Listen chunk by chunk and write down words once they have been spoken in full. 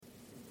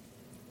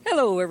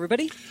Hello,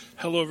 everybody.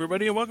 Hello,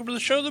 everybody, and welcome to the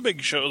show, The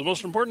Big Show, the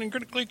most important and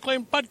critically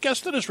acclaimed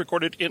podcast that is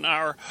recorded in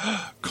our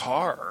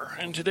car.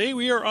 And today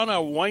we are on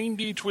a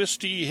windy,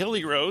 twisty,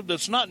 hilly road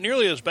that's not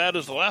nearly as bad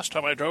as the last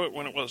time I drove it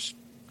when it was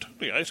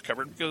totally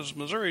ice-covered, because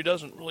Missouri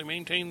doesn't really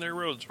maintain their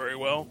roads very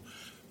well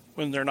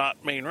when they're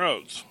not main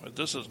roads. But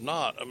this is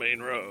not a main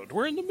road.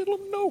 We're in the middle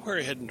of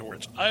nowhere heading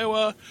towards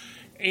Iowa,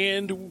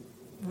 and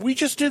we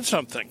just did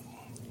something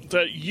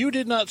that you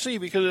did not see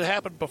because it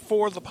happened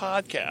before the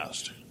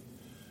podcast.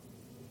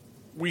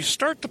 We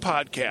start the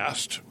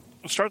podcast,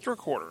 start the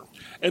recorder,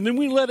 and then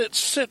we let it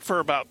sit for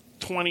about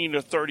 20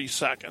 to 30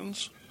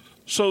 seconds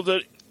so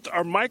that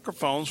our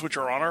microphones, which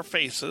are on our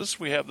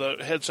faces, we have the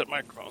headset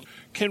microphones,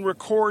 can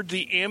record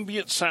the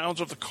ambient sounds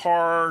of the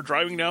car,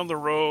 driving down the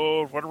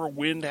road, whatever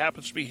wind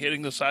happens to be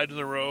hitting the side of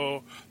the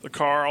road, the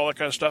car, all that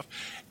kind of stuff.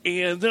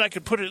 And then I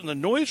could put it in the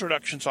noise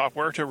reduction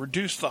software to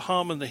reduce the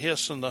hum and the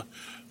hiss and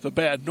the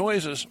bad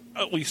noises,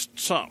 at least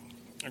some,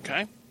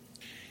 okay?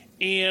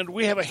 And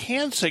we have a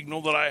hand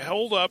signal that I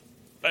hold up,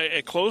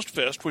 a closed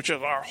fist, which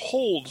is our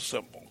hold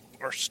symbol,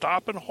 our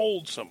stop and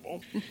hold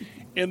symbol.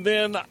 And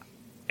then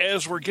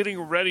as we're getting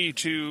ready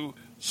to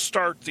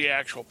start the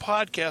actual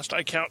podcast,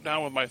 I count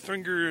down with my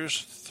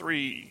fingers,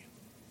 3,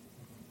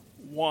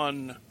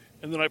 1,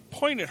 and then I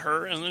point at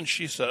her, and then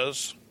she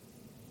says,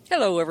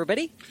 Hello,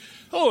 everybody.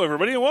 Hello,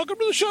 everybody, and welcome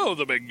to the show,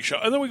 The Big Show.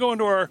 And then we go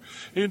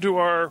into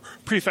our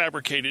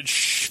prefabricated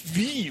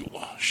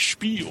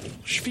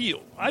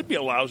spiel. I'd be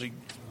a lousy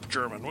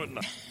German, wouldn't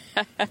I?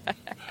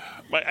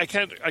 I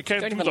can't.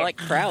 Don't even like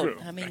crowd.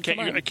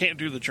 I can't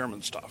do the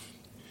German stuff.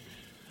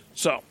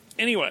 So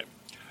anyway,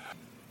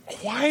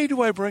 why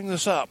do I bring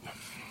this up?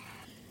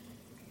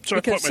 So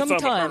because I put my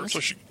thumb at her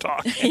so she can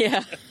talk.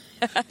 Yeah.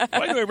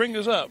 Why do I bring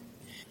this up?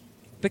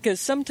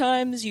 Because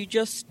sometimes you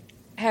just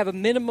have a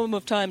minimum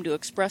of time to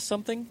express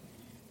something,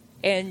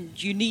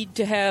 and you need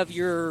to have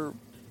your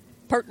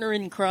partner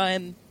in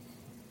crime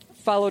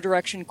follow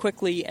direction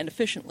quickly and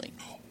efficiently.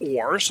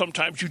 Or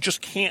sometimes you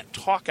just can't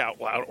talk out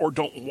loud or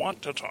don't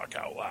want to talk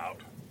out loud.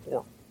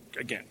 Or,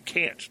 again,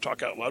 can't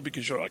talk out loud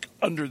because you're like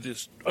under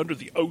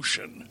the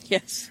ocean.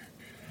 Yes.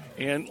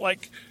 And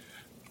like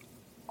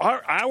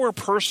our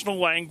personal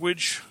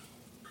language,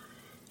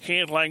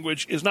 hand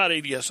language, is not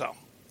ADSL.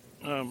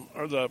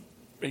 Or the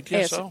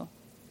ADSL?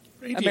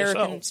 ASL.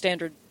 American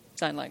Standard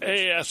Sign Language.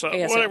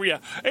 ASL, whatever, yeah.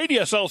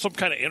 ADSL is some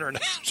kind of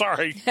internet.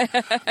 Sorry.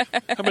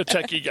 I'm a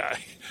techie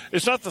guy.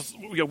 It's not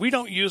we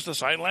don't use the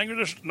sign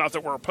language. Not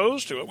that we're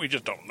opposed to it. We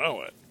just don't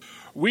know it.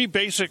 We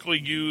basically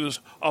use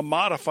a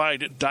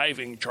modified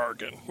diving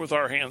jargon with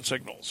our hand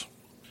signals.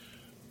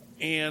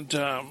 And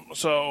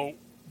so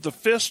the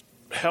fist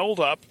held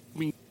up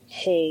means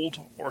hold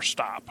or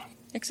stop.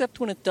 Except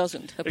when it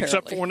doesn't, apparently.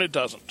 Except for when it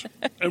doesn't.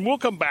 And we'll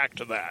come back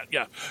to that,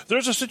 yeah.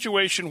 There's a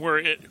situation where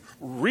it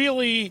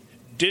really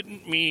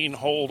didn't mean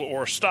hold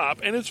or stop,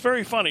 and it's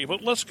very funny,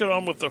 but let's get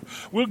on with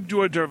we'll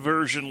do a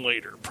diversion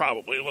later,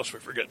 probably, unless we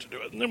forget to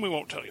do it, and then we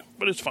won't tell you.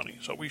 But it's funny,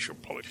 so we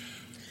should probably.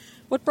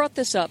 What brought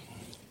this up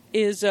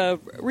is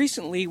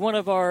recently one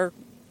of our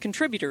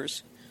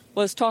contributors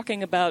was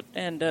talking about,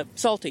 and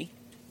Salty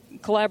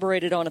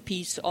collaborated on a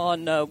piece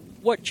on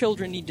what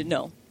children need to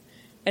know.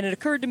 And it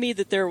occurred to me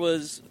that there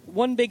was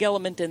one big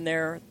element in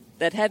there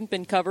that hadn't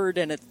been covered,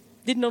 and it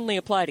didn't only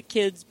apply to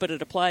kids, but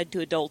it applied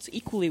to adults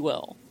equally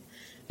well.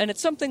 And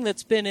it's something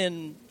that's been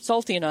in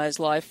Salty and I's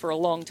life for a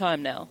long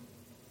time now.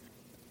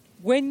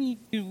 When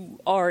you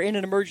are in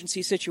an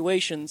emergency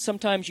situation,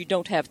 sometimes you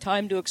don't have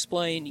time to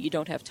explain, you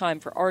don't have time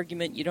for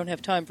argument, you don't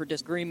have time for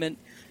disagreement.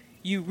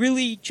 You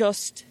really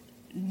just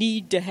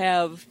need to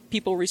have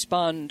people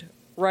respond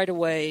right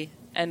away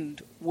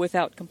and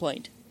without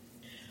complaint.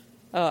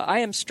 I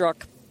am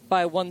struck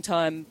by one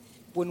time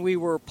when we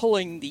were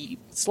pulling the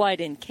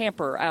slide-in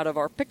camper out of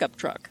our pickup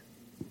truck.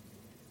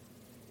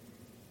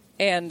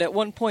 And at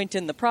one point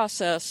in the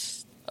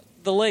process,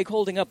 the leg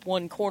holding up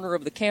one corner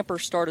of the camper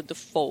started to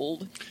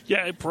fold.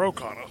 Yeah, it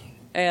broke on it.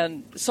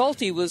 And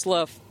Salty was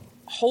left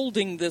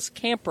holding this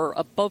camper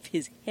above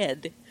his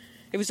head.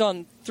 It was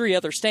on 3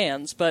 other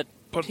stands, but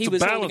he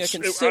was holding a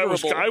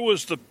considerable... I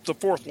was the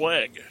fourth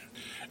leg,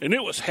 and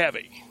it was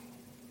heavy.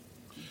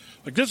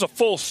 Like, this is a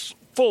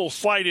full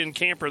slide-in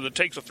camper that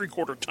takes a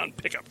 3/4-ton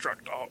pickup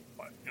truck to haul.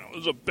 It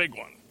was a big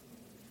one.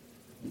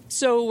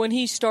 So when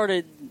he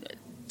started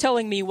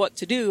telling me what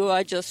to do,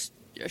 I just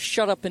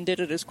shut up and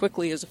did it as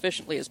quickly, as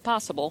efficiently as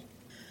possible,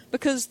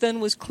 because then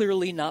was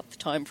clearly not the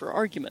time for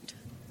argument.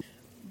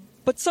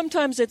 But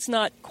sometimes it's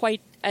not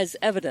quite as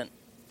evident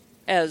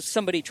as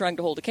somebody trying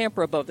to hold a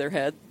camper above their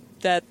head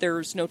that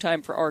there's no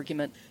time for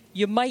argument.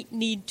 You might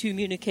need to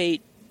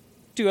communicate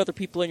to other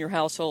people in your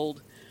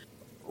household.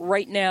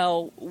 Right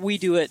now, we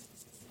do it,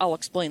 I'll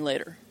explain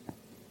later.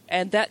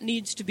 And that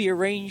needs to be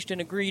arranged and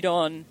agreed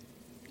on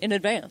in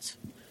advance.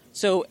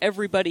 So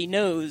everybody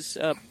knows,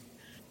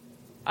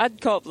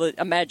 I'd call it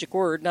a magic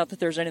word, not that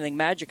there's anything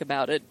magic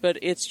about it, but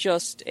it's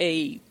just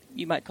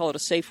you might call it a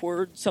safe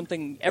word,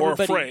 something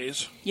everybody... Or a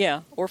phrase.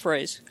 Yeah, or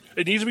phrase.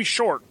 It needs to be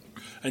short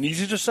and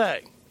easy to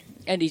say.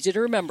 And easy to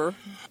remember.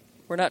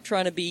 We're not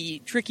trying to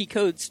be tricky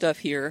code stuff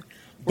here.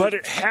 But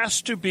it has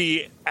to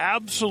be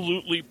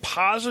absolutely,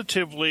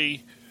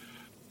 positively,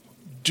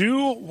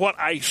 do what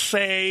I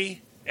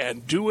say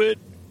and do it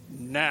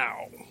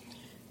now.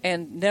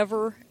 And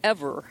never,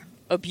 ever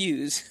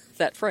abuse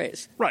that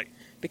phrase. Right.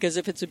 Because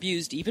if it's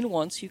abused even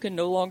once, you can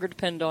no longer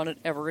depend on it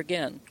ever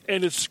again.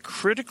 And it's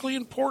critically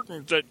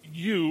important that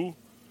you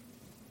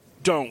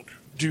don't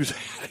do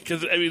that.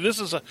 Because, I mean, this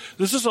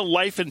is a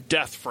life and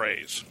death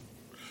phrase.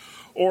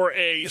 Or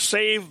a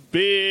save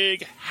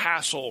big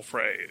hassle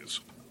phrase.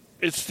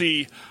 It's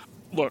the,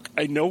 look,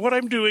 I know what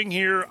I'm doing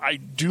here. I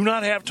do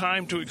not have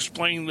time to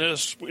explain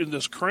this in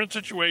this current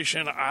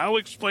situation. I'll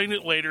explain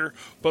it later.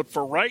 But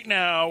for right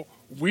now,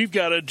 we've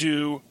got to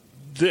do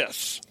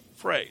this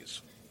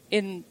phrase.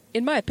 In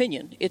my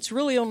opinion, it's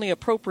really only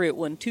appropriate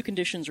when two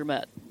conditions are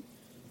met.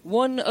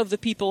 One of the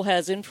people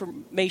has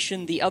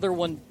information the other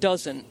one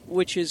doesn't,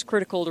 which is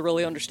critical to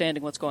really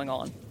understanding what's going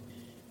on.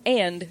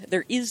 And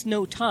there is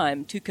no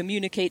time to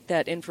communicate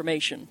that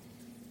information.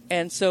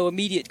 And so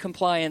immediate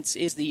compliance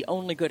is the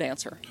only good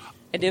answer.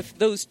 And if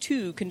those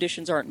two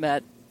conditions aren't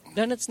met,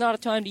 then it's not a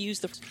time to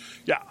use the...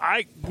 Yeah,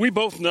 we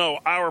both know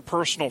our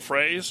personal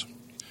phrase,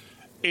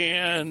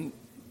 and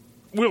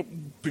we'll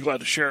be glad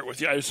to share it with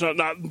you. It's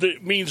not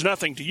it means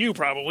nothing to you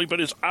probably, but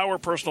it's our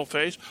personal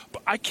phrase.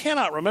 But I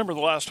cannot remember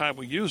the last time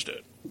we used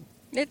it.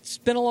 It's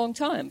been a long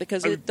time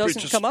because it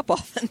doesn't come up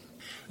often.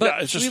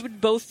 But we would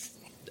both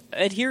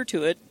adhere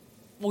to it.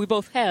 We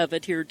both have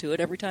adhered to it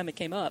every time it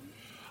came up.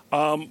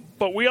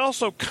 But we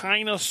also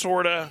kind of,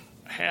 sort of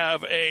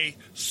have a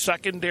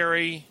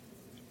secondary,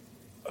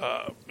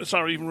 it's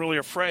not even really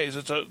a phrase,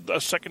 it's a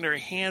secondary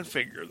hand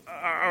figure.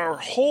 Our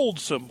hold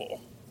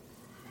symbol,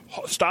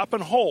 stop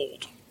and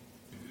hold,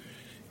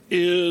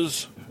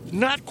 is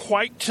not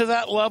quite to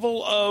that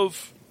level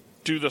of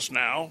do this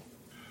now,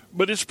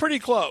 but it's pretty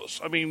close.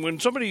 I mean, when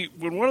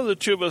one of the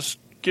two of us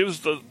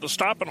gives the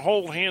stop and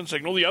hold hand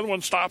signal, the other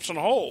one stops and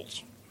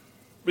holds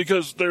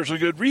because there's a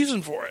good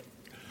reason for it.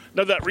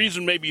 Now, that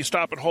reason may be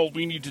stop and hold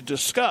we need to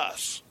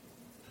discuss.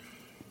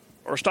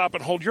 Or stop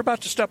and hold, you're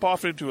about to step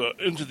off into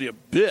the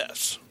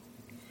abyss.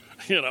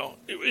 You know,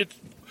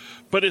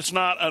 but it's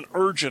not an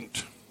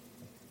urgent.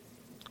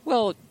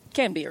 Well, it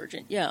can be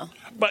urgent, yeah.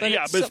 But it can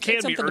be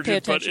urgent. Something to pay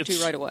attention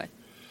to right away.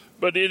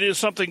 But it is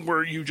something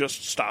where you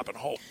just stop and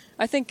hold.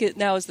 I think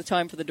now is the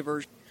time for the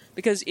diversion.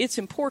 Because it's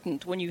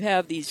important when you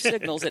have these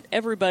signals that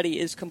everybody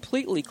is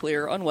completely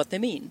clear on what they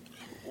mean.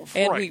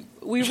 And right.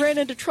 we ran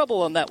into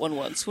trouble on that one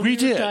once when we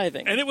were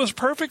diving. And it was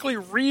perfectly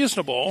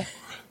reasonable,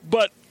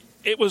 but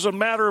it was a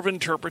matter of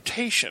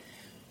interpretation.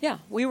 Yeah,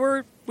 we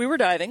were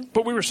diving.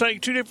 But we were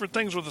saying two different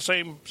things with the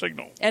same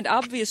signal. And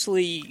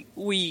obviously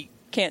we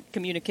can't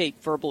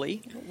communicate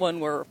verbally when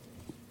we're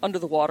under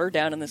the water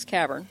down in this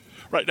cavern.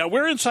 Right. Now,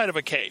 we're inside of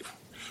a cave.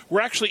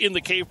 We're actually in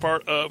the cave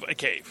part of a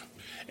cave.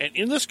 And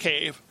in this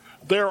cave,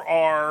 there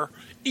are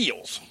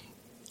eels.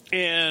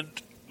 And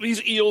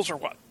these eels are,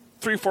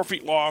 3 or 4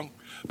 feet long?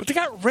 But they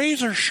got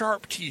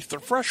razor-sharp teeth. They're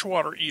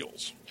freshwater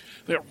eels.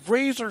 They got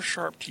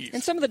razor-sharp teeth.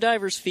 And some of the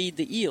divers feed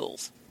the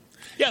eels.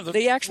 Yeah,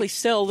 they actually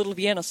sell little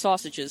Vienna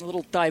sausages, a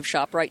little dive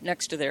shop right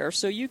next to there,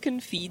 so you can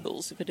feed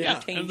eels if it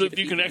entertains you. And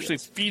you can actually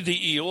feed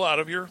the eel out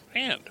of your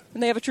hand.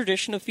 And they have a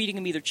tradition of feeding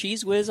them either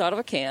Cheese Whiz out of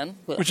a can.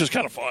 Which is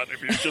kind of fun.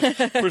 If you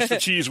just push the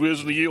Cheese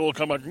Whiz and the eel will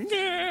come out,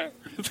 they're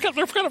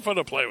kind of fun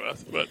to play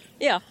with. But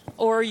yeah,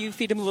 or you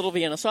feed them little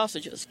Vienna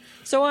sausages.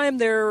 So I'm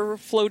there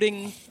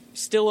floating,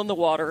 still in the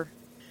water,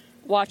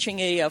 watching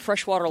a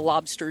freshwater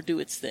lobster do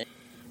its thing.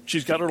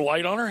 She's got her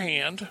light on her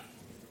hand.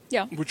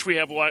 Yeah. Which we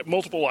have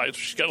multiple lights.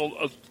 She's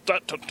got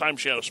that time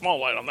she had a small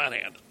light on that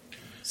hand.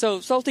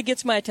 So Salty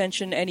gets my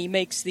attention, and he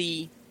makes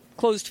the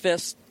closed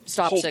fist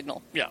stop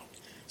signal. Yeah.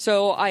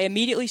 So I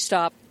immediately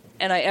stop,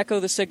 and I echo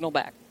the signal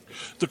back.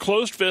 The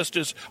closed fist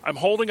is I'm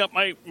holding up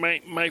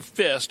my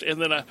fist, and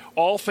then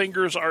all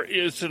fingers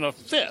it's in a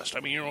fist.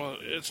 I mean,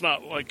 it's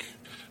not like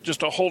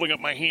just holding up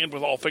my hand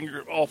with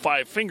all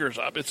 5 fingers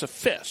up. It's a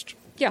fist.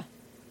 Yeah.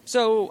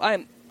 So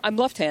I'm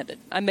left-handed.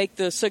 I make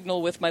the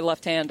signal with my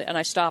left hand, and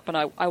I stop and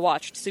I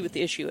watch to see what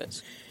the issue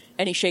is.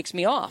 And he shakes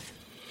me off,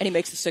 and he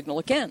makes the signal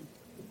again.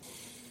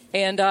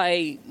 And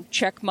I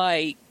check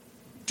my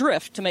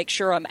drift to make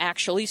sure I'm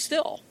actually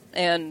still.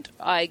 And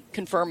I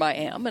confirm I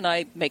am, and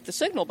I make the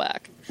signal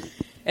back.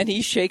 And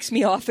he shakes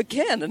me off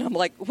again, and I'm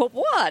like, well,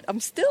 what? I'm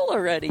still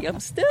already. I'm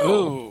still.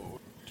 Oh.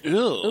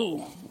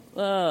 Ew.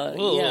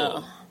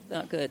 Yeah.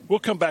 Not good. We'll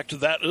come back to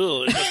that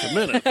in just a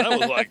minute. That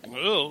was like,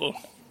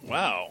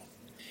 wow.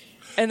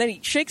 And then he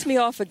shakes me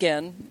off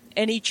again,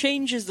 and he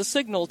changes the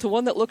signal to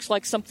one that looks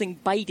like something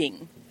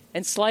biting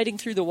and sliding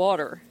through the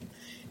water.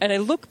 And I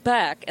look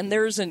back, and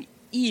there's an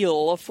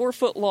eel, a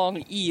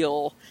 4-foot-long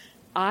eel,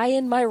 I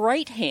in my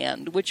right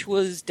hand, which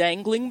was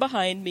dangling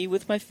behind me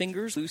with my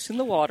fingers loose in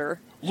the water.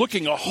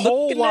 Looking a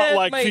whole lot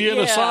like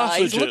Vienna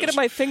sausages. He's looking at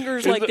my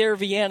fingers like they're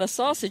Vienna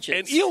sausages.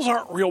 And eels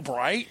aren't real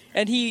bright.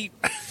 And he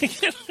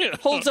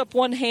holds up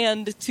one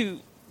hand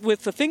to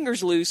with the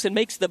fingers loose and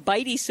makes the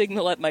bitey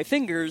signal at my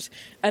fingers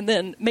and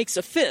then makes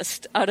a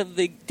fist out of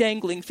the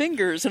dangling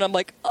fingers. And I'm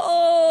like,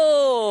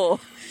 oh!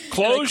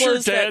 Close your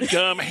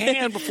dadgum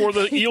hand before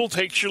the eel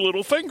takes your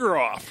little finger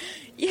off.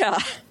 Yeah.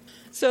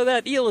 So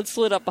that eel had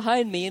slid up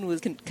behind me and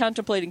was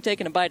contemplating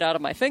taking a bite out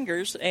of my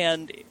fingers.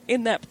 And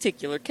in that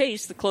particular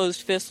case, the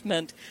closed fist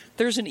meant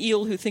there's an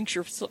eel who thinks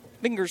your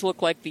fingers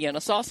look like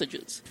Vienna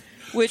sausages.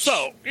 Which,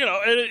 so,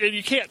 and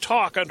you can't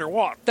talk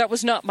underwater. That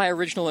was not my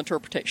original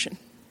interpretation.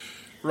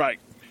 Right.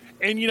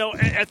 And,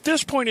 at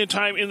this point in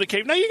time in the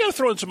cave, now you got to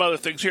throw in some other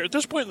things here. At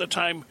this point in the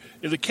time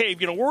in the cave,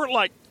 we're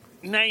like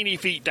 90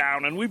 feet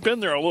down, and we've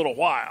been there a little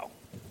while.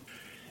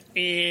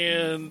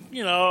 And,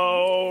 get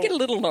a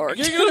little narked.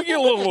 You get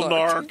a little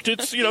narked.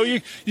 It's,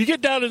 you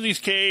get down in these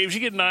caves,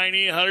 you get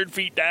 90, 100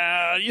 feet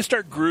down, you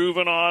start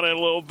grooving on it a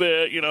little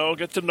bit,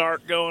 get the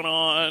narc going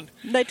on.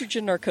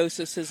 Nitrogen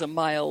narcosis is a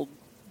mild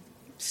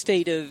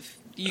state of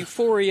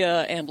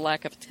euphoria and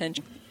lack of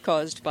attention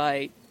caused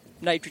by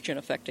nitrogen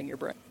affecting your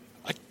brain.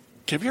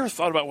 Have you ever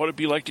thought about what it'd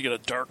be like to get a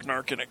dark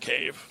narc in a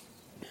cave?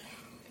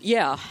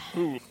 Yeah.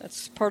 Ooh.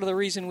 That's part of the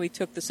reason we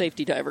took the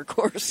safety diver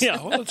course. Yeah,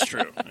 well, that's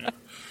true. Yeah.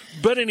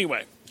 But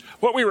anyway,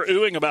 what we were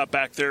oohing about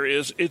back there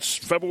is it's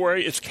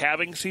February, it's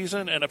calving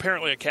season, and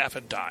apparently a calf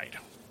had died.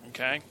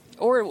 Okay?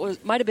 Or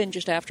it might have been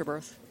just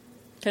afterbirth.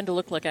 Tend to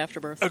look like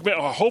afterbirth.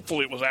 Well,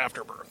 hopefully it was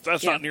afterbirth.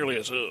 That's not nearly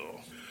as ooh.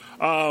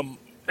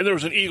 And there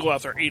was an eagle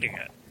out there eating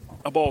it,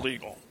 a bald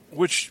eagle,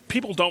 which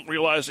people don't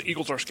realize that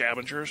eagles are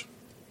scavengers.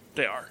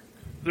 They are.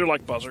 They're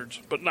like buzzards,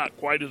 but not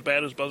quite as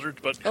bad as buzzards.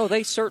 But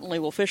they certainly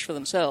will fish for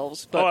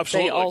themselves, but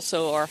they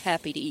also are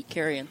happy to eat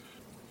carrion.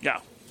 Yeah.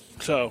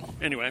 So,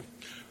 anyway.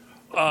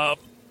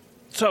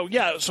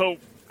 So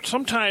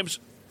sometimes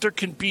there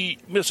can be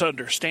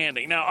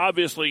misunderstanding. Now,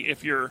 obviously,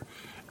 if you're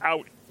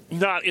out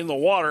not in the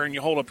water and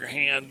you hold up your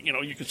hand,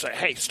 you can say,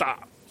 hey,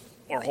 stop,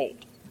 or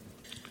hold.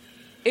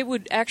 It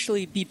would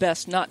actually be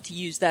best not to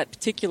use that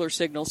particular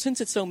signal since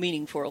it's so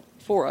meaningful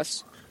for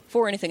us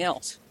for anything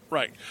else.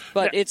 Right.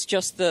 But it's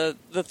just the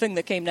thing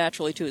that came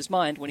naturally to his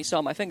mind when he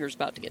saw my fingers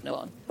about to get nilled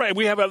on. Right.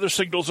 We have other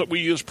signals that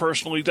we use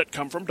personally that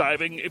come from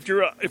diving. If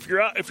you're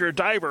a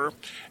diver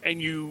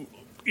and you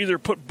either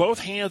put both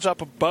hands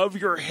up above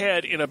your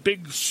head in a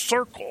big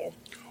circle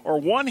or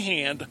one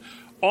hand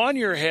on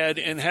your head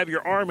and have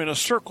your arm in a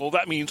circle,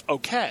 that means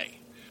okay.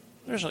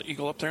 There's an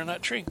eagle up there in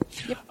that tree.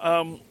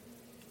 Yep.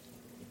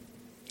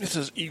 This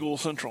is Eagle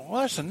Central.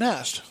 Well, that's a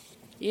nest.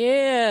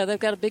 Yeah, they've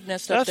got a big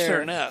nest up there. That's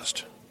their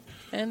nest.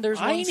 And there's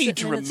one I need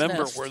to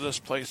remember where this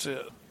place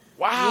is.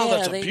 Wow,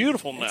 that's a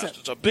beautiful nest.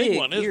 It's a big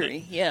one, isn't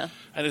it? Yeah.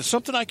 And it's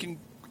something I can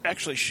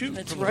actually shoot.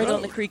 It's right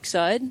on the creek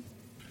side.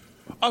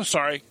 I'm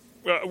sorry.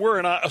 We're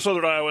in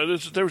southern Iowa.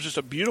 There was just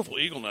a beautiful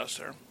eagle nest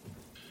there.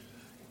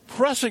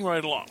 Pressing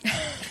right along.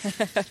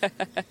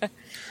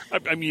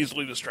 I'm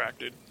easily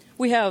distracted.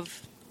 We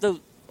have the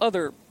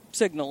other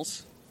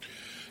signals.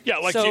 Yeah,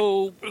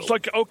 it's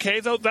like, okay,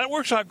 though, that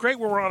works out great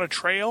when we're on a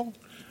trail,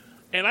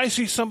 and I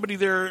see somebody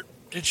there,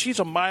 and she's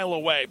a mile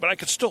away, but I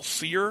could still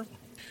see her,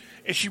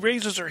 and she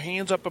raises her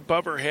hands up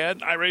above her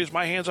head. I raise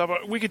my hands up.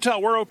 We can tell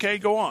we're okay.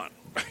 Go on.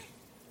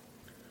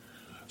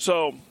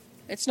 So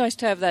it's nice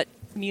to have that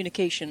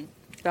communication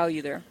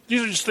value there.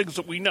 These are just things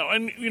that we know,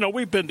 and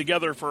we've been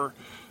together for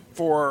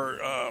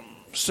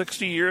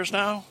 60 years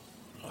now.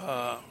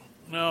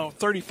 No,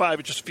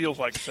 35. It just feels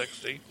like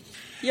 60.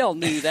 Y'all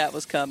knew that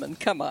was coming.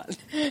 Come on.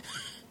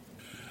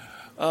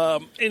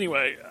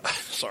 Anyway,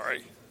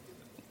 sorry.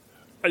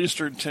 I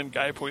just earned 10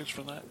 guy points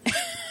from that.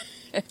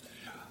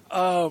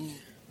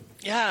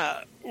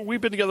 Yeah, we've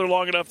been together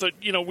long enough that,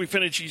 we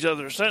finish each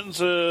other's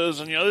sentences,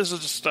 and, this is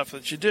just stuff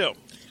that you do.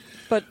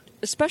 But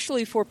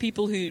especially for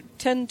people who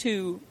tend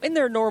to, in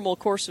their normal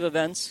course of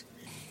events,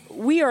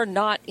 we are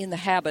not in the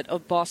habit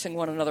of bossing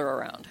one another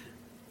around.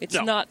 It's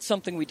not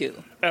something we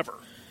do. Ever.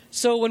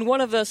 So when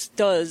one of us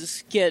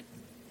does get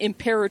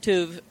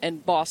imperative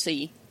and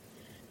bossy,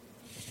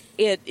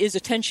 it is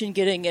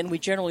attention-getting, and we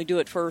generally do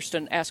it first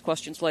and ask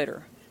questions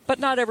later. But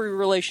not every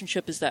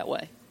relationship is that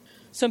way.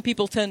 Some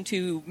people tend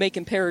to make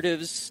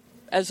imperatives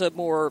as a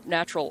more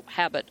natural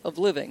habit of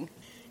living,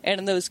 and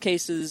in those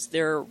cases,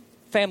 their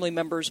family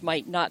members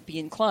might not be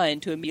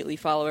inclined to immediately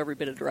follow every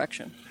bit of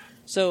direction.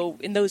 So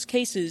in those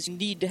cases, you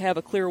need to have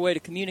a clear way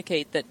to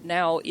communicate that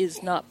now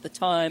is not the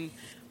time,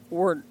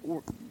 or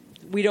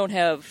we don't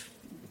have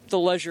the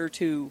leisure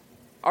to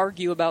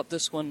argue about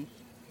this one.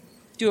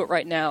 Do it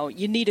right now.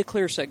 You need a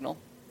clear signal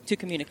to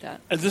communicate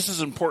that. And this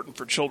is important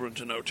for children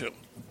to know, too.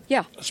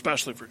 Yeah.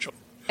 Especially for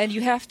children. And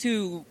you have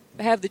to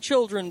have the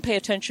children pay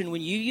attention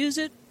when you use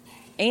it,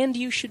 and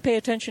you should pay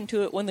attention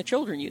to it when the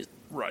children use it.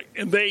 Right.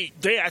 And they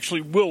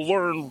actually will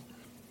learn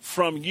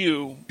from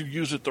you to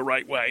use it the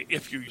right way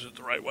if you use it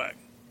the right way.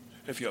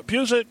 If you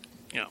abuse it,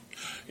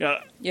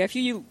 Yeah, if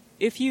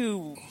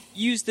you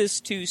use this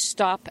to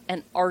stop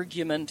an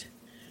argument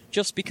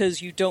just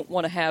because you don't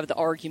want to have the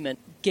argument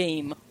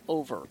game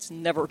over, it's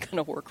never going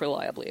to work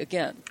reliably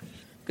again.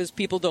 Because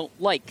people don't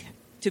like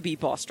to be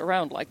bossed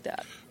around like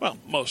that. Well,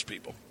 most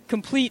people.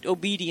 Complete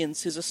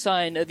obedience is a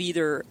sign of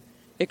either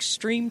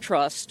extreme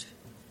trust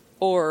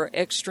or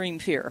extreme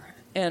fear.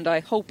 And I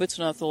hope it's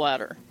not the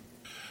latter.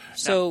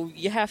 So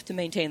you have to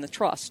maintain the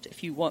trust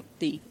if you want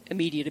the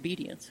immediate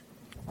obedience.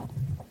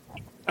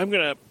 I'm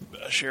going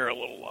to share a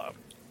little.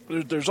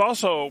 There's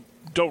also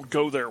don't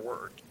go there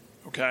word,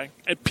 okay?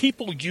 And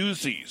people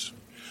use these.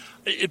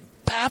 It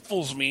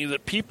baffles me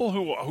that people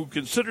who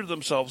consider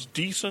themselves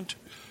decent,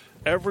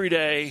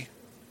 everyday,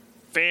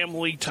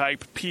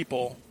 family-type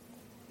people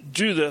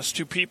do this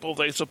to people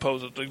they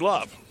supposedly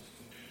love.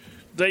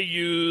 They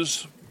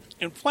use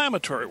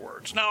inflammatory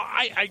words. Now,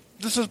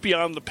 this is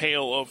beyond the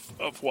pale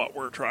of what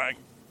we're trying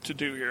to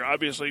do here.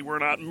 Obviously, we're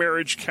not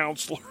marriage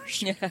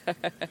counselors.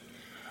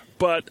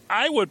 But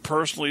I would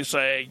personally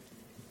say,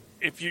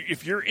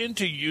 if you're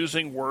into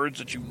using words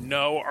that you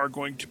know are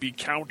going to be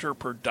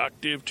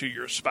counterproductive to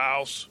your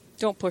spouse,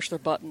 don't push their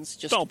buttons.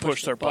 Don't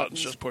push their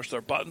buttons. Just push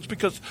their buttons,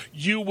 because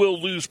you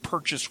will lose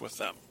purchase with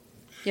them.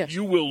 Yes.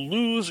 You will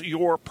lose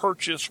your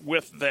purchase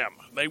with them.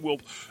 They will,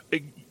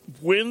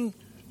 when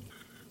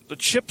the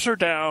chips are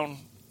down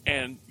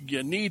and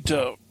you need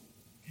to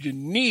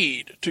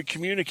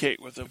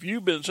communicate with them. If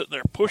you've been sitting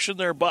there pushing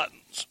their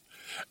buttons,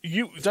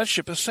 that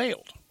ship has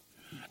sailed.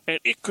 And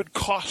it could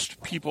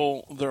cost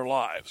people their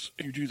lives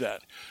if you do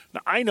that. Now,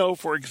 I know,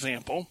 for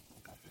example,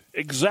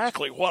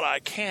 exactly what I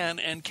can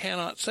and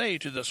cannot say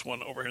to this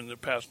one over in the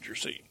passenger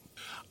seat.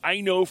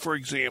 I know, for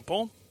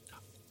example,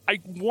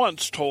 I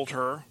once told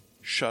her,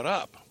 shut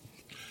up.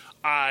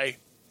 I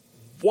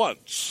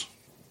once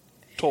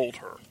told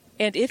her.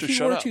 And if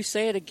you were up. to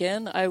say it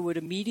again, I would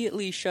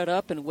immediately shut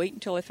up and wait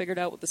until I figured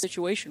out what the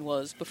situation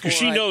was before. Because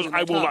she knows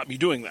I will not be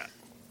doing that.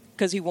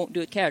 Because he won't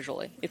do it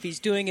casually. If he's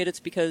doing it,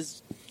 it's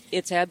because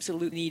it's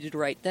absolutely needed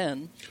right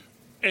then.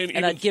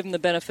 And I'd give him the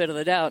benefit of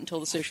the doubt until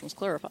the situation was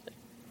clarified.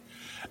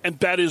 And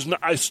that is not,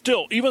 I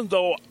still, even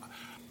though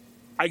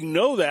I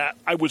know that,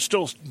 I would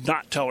still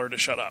not tell her to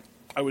shut up.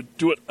 I would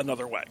do it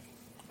another way.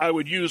 I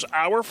would use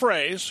our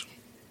phrase,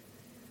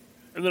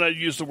 and then I'd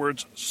use the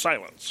words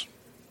silence.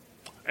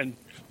 And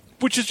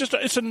which is just,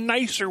 it's a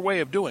nicer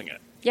way of doing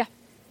it. Yeah.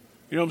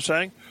 You know what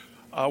I'm saying?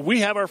 We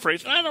have our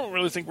phrase, and I don't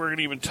really think we're going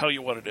to even tell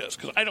you what it is,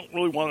 because I don't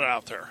really want it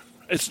out there.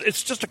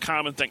 It's just a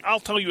common thing. I'll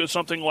tell you it's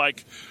something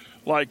like,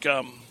 I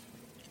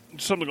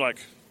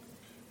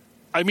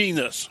mean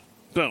this.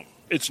 Boom.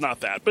 It's not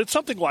that, but it's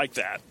something like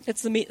that.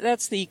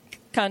 That's the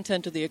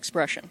content of the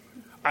expression.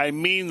 I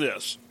mean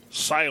this.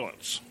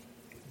 Silence.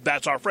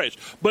 That's our phrase.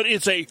 But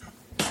it's a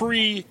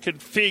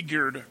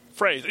pre-configured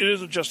phrase. It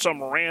isn't just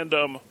some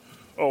random,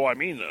 oh, I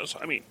mean this.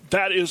 I mean,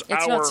 that is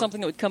it's our not something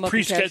that would come up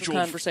in casual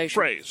conversation.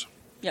 Phrase.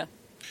 Yeah.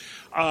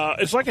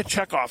 It's like a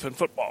Chekhov in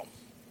football.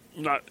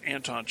 Not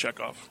Anton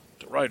Chekhov,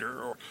 the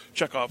writer, or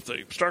Chekhov,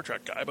 the Star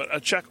Trek guy, but a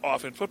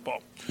Chekhov in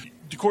football.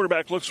 The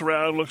quarterback looks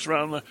around,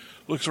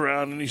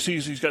 and he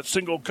sees he's got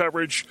single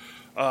coverage.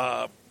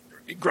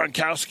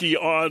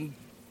 Gronkowski on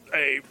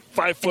a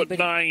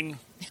 5'9"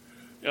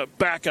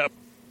 backup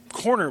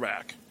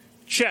cornerback.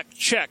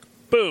 Check,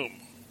 boom.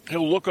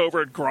 He'll look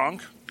over at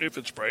Gronk if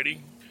it's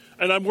Brady,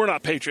 and we're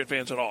not Patriot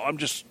fans at all.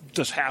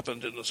 This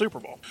happened in the Super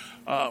Bowl.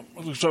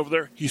 Looks over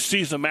there, he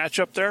sees the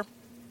matchup there.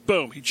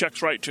 Boom, he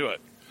checks right to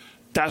it.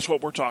 That's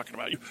what we're talking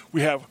about.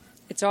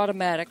 It's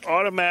automatic.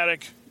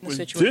 When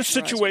this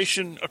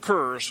situation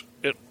occurs,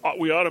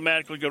 we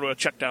automatically go to a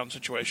check down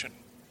situation.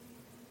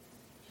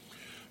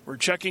 We're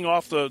checking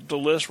off the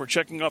list, we're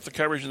checking off the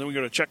coverage, and then we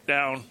go to check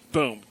down,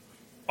 boom,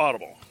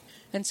 audible.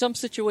 In some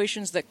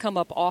situations that come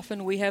up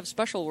often, we have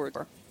special words.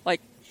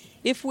 Like,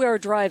 if we are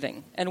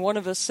driving and one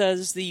of us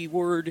says the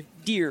word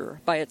deer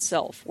by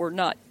itself, we're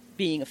not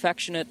being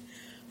affectionate.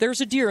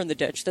 There's a deer in the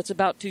ditch that's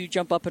about to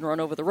jump up and run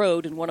over the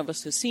road, and one of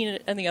us has seen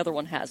it, and the other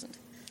one hasn't.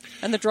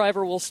 And the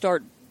driver will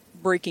start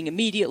braking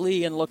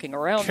immediately and looking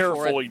around for it.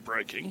 Carefully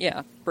braking.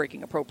 Yeah,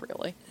 braking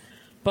appropriately.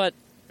 But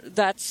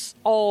that's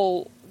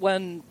all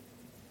when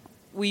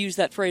we use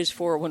that phrase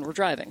for when we're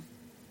driving.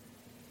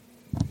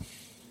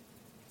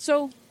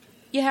 So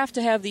you have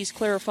to have these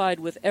clarified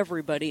with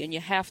everybody, and you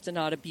have to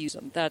not abuse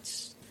them.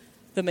 That's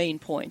the main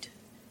point.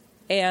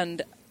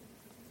 And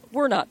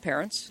we're not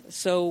parents,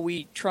 so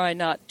we try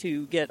not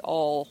to get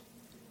all,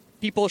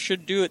 people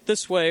should do it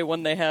this way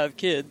when they have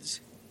kids.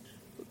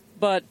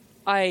 But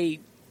I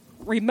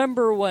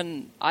remember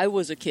when I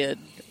was a kid,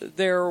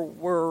 there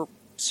were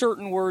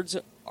certain words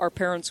our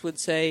parents would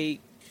say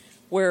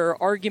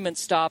where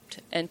arguments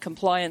stopped and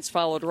compliance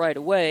followed right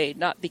away,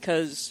 not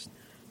because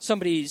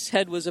somebody's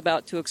head was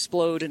about to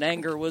explode and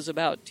anger was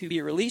about to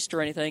be released or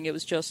anything. It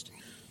was just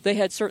they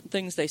had certain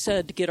things they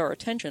said to get our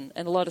attention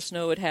and let us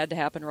know it had to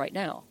happen right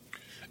now.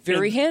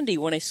 Very handy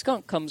when a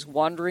skunk comes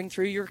wandering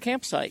through your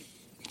campsite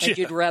and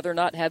you'd rather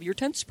not have your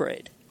tent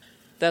sprayed.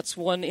 That's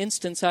one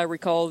instance I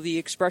recall the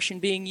expression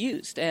being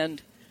used.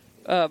 And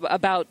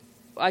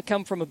I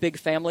come from a big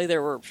family.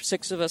 There were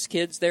 6 of us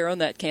kids there on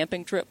that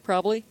camping trip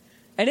probably.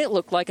 And it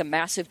looked like a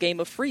massive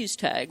game of freeze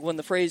tag. When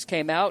the phrase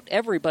came out,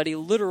 everybody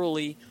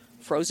literally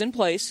froze in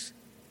place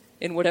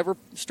in whatever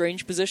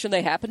strange position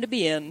they happened to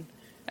be in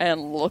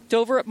and looked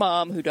over at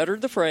Mom, who'd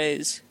uttered the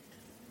phrase,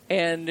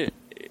 and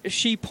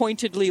she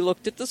pointedly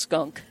looked at the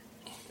skunk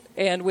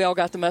And we all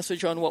got the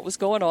message on what was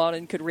going on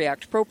and could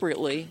react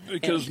appropriately.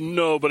 Because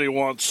nobody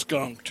wants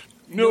skunked.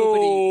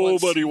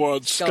 Nobody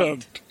wants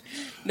skunked.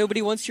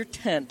 Nobody wants your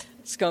tent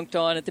skunked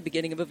on at the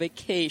beginning of a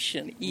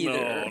vacation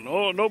either.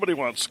 No, nobody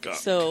wants skunked.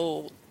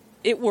 So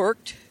it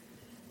worked.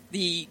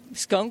 The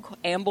skunk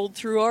ambled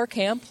through our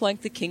camp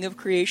like the king of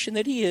creation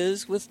that he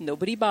is, with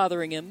nobody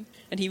bothering him.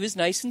 And he was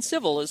nice and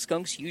civil, as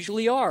skunks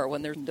usually are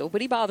when there's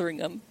nobody bothering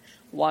them.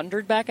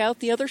 Wandered back out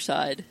the other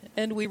side,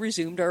 and we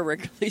resumed our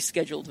regularly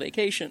scheduled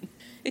vacation.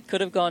 It could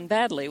have gone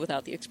badly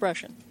without the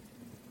expression.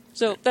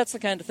 So that's the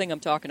kind of thing I'm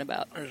talking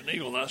about. There's an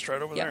eagle nest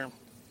right over there.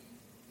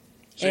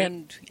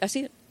 And I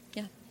see it,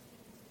 yeah.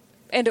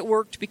 And it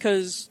worked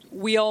because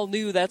we all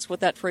knew that's what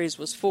that phrase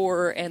was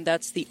for, and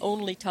that's the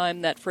only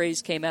time that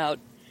phrase came out,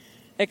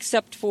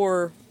 except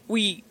for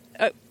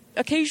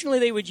occasionally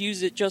they would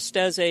use it just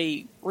as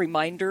a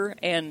reminder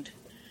and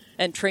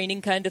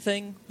training kind of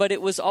thing, but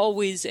it was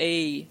always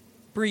a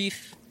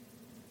brief,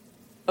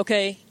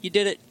 okay, you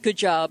did it, good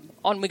job,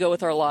 on we go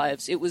with our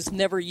lives. It was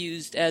never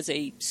used as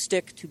a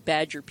stick to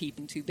badger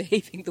people into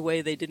behaving the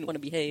way they didn't want to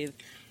behave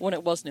when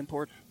it wasn't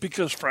important.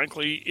 Because,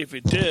 frankly, if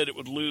it did, it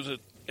would lose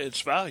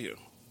its value.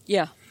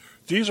 Yeah.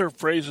 These are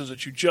phrases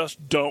that you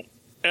just don't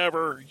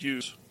ever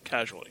use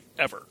casually,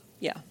 ever.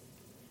 Yeah.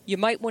 You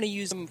might want to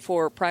use them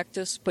for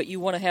practice, but you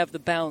want to have the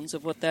bounds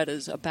of what that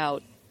is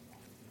about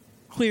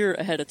clear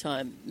ahead of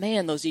time.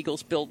 Man, those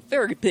eagles build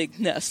very big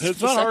nests. It's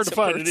not hard to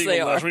find an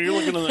eagle nest when you're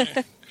looking at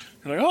the...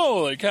 You're like,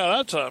 holy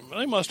cow,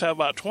 they must have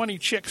about 20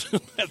 chicks in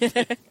that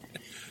thing.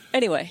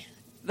 Anyway,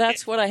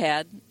 that's what I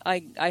had.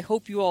 I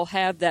hope you all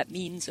have that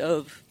means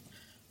of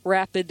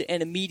rapid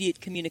and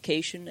immediate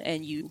communication,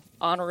 and you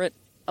honor it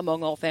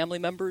among all family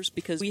members,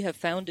 because we have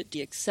found it to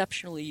be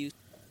exceptionally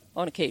useful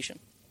on occasion.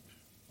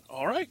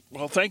 All right.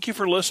 Well, thank you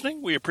for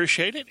listening. We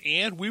appreciate it,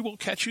 and we will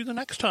catch you the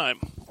next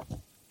time.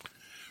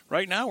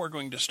 Right now, we're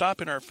going to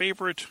stop in our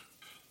favorite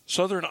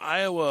southern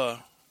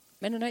Iowa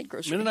Mennonite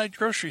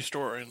grocery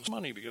store and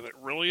money, because it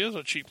really is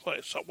a cheap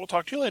place. So we'll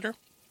talk to you later.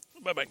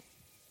 Bye-bye.